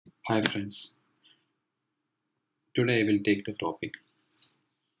Hi friends, today I will take the topic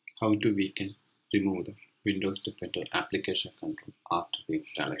how to we can remove the Windows Defender application control after the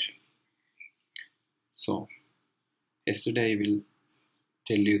installation. So yesterday I will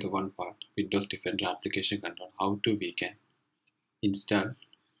tell you the one part Windows Defender application control how to we can install,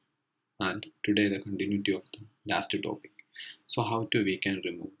 and today the continuity of the last topic. So how to we can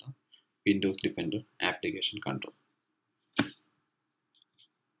remove the Windows Defender application control.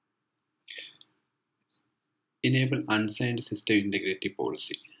 Enable unsigned system integrity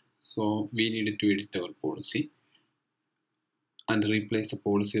policy. So we needed to edit our policy and replace the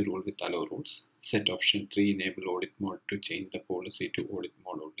policy rule with allow rules. Set option 3 enable audit mode to change the policy to audit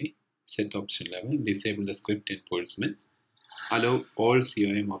mode only. Set option 11 disable the script enforcement. Allow all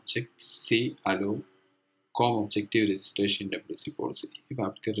COM objects. C allow COM objective registration WC policy. If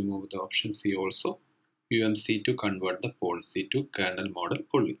after remove the option C also, UMC to convert the policy to kernel model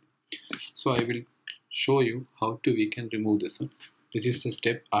only. So I will show you how to we can remove this one. This is the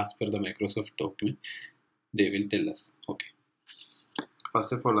step as per the Microsoft document. They will tell us. Okay.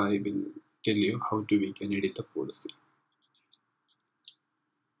 First of all, I will tell you how to we can edit the policy.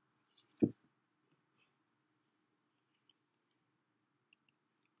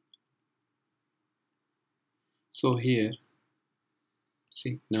 So here,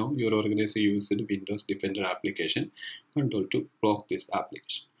 see now your organization used Windows Defender application control to block this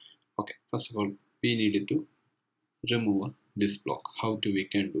application. Okay, first of all, we needed to remove this block. How do we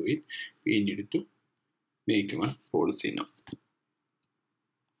can do it? We needed to make one policy now.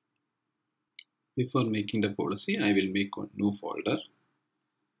 Before making the policy, I will make one new folder.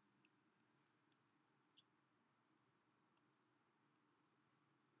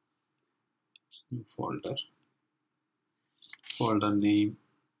 New folder. Folder name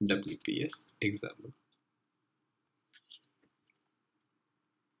WPS example.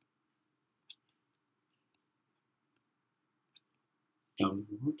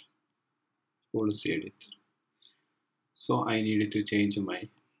 Download policy editor. So I needed to change my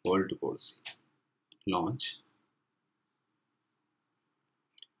old policy. Launch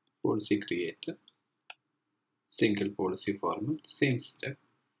policy creator, single policy format, same step.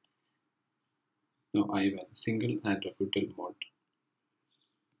 Now I will single and repeatable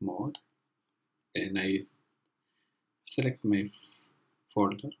mode. Then I select my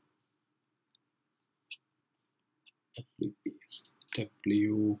folder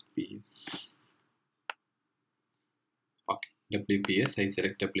WPS. Okay, WPS. I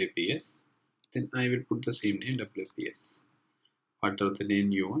select WPS. Then I will put the same name WPS. Whatever the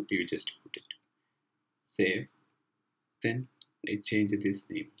name you want, you just put it. Save. Then I change this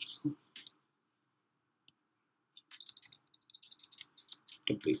name also.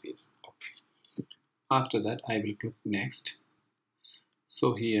 WPS. Okay. After that, I will click next.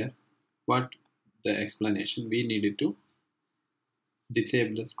 So here, what the explanation, we needed to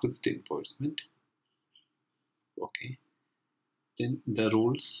disable the script enforcement. Okay. Then the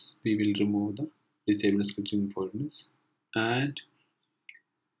rules, we will remove the disable script enforcement and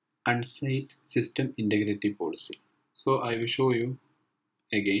unsigned system integrity policy. So I will show you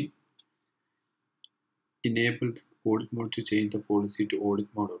again. Enable audit mode to change the policy to audit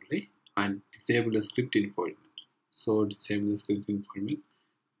mode only and disable the script enforcement. So disable the script enforcement.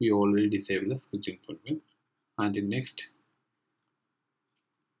 We already disabled the script enforcement. And the next,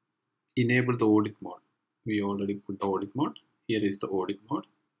 enable the audit mode. We already put the audit mode. Here is the audit mode.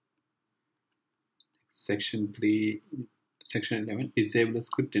 Section 3, section 11, disable the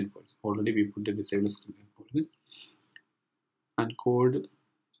script enforcement. Already we put the disable script enforcement. And code,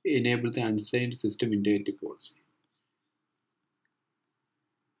 enable the unsigned system integrity policy.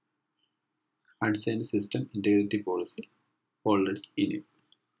 Unsigned system integrity policy already enabled.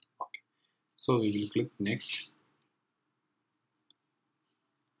 Okay. So we will click next.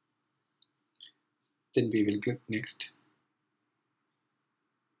 Then we will click next.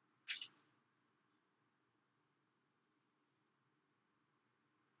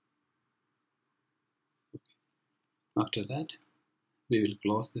 After that, we will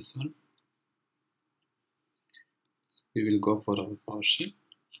close this one. We will go for our PowerShell.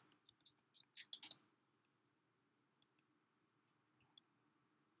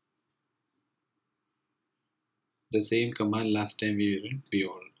 The same command last time we ran,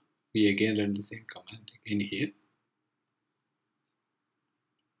 we again run the same command again here.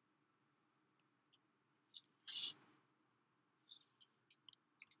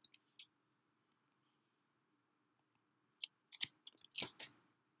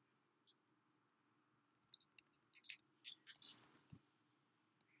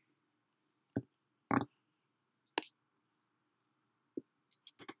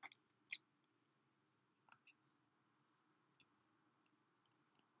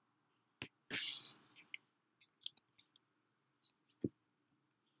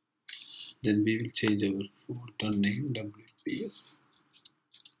 Then we will change our folder name WPS.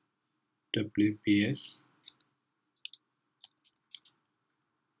 WPS.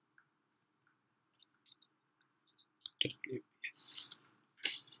 WPS.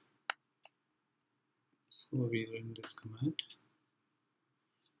 So we run this command.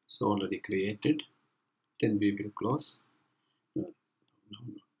 So already created. Then we will close. No,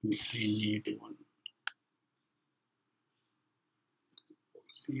 we need one.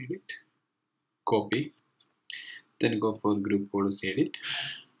 Policy edit. Copy. Then go for group policy edit.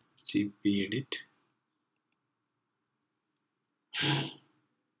 GP edit.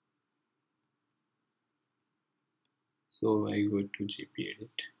 So I go to GP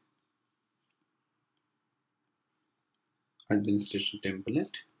edit. Administration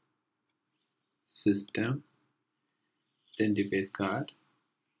template. System. Then device card.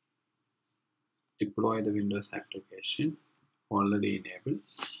 Deploy the Windows application. Already enabled.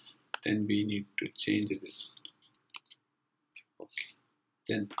 Then we need to change this one. Okay.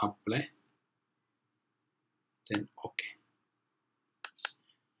 Then apply. Then okay.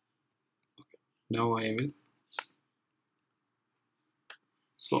 Now I will.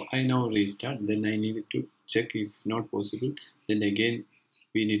 So I now restart. Then I need to check if not possible. Then again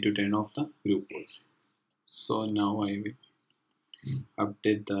we need to turn off the group policy. So now I will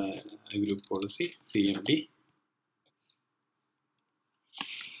update the group policy CMD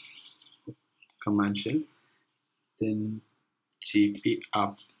command shell. Then gp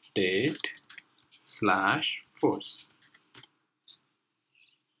update /force.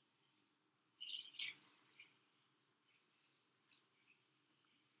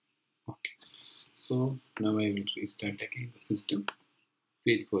 Okay, so now I will restart again the system.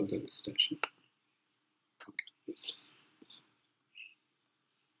 Wait for the restartation. Okay, restart.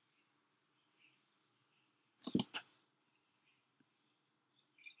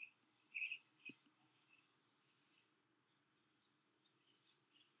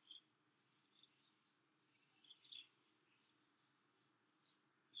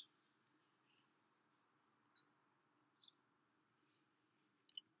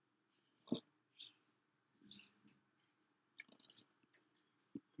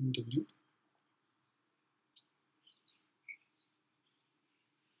 Continue.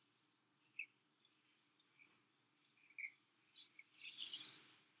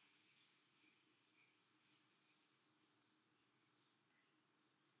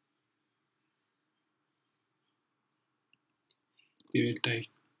 We will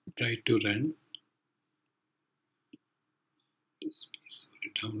try to run this piece.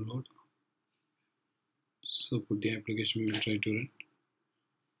 Download. So put the application, we will try to run.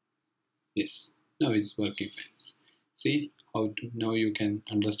 Yes, now it's working fine. See how to, now you can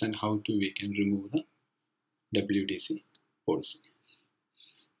understand how to we can remove the WDC policy.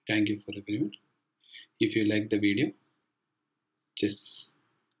 Thank you for everyone. If you like the video, just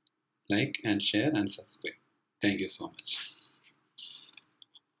like and share and subscribe. Thank you so much.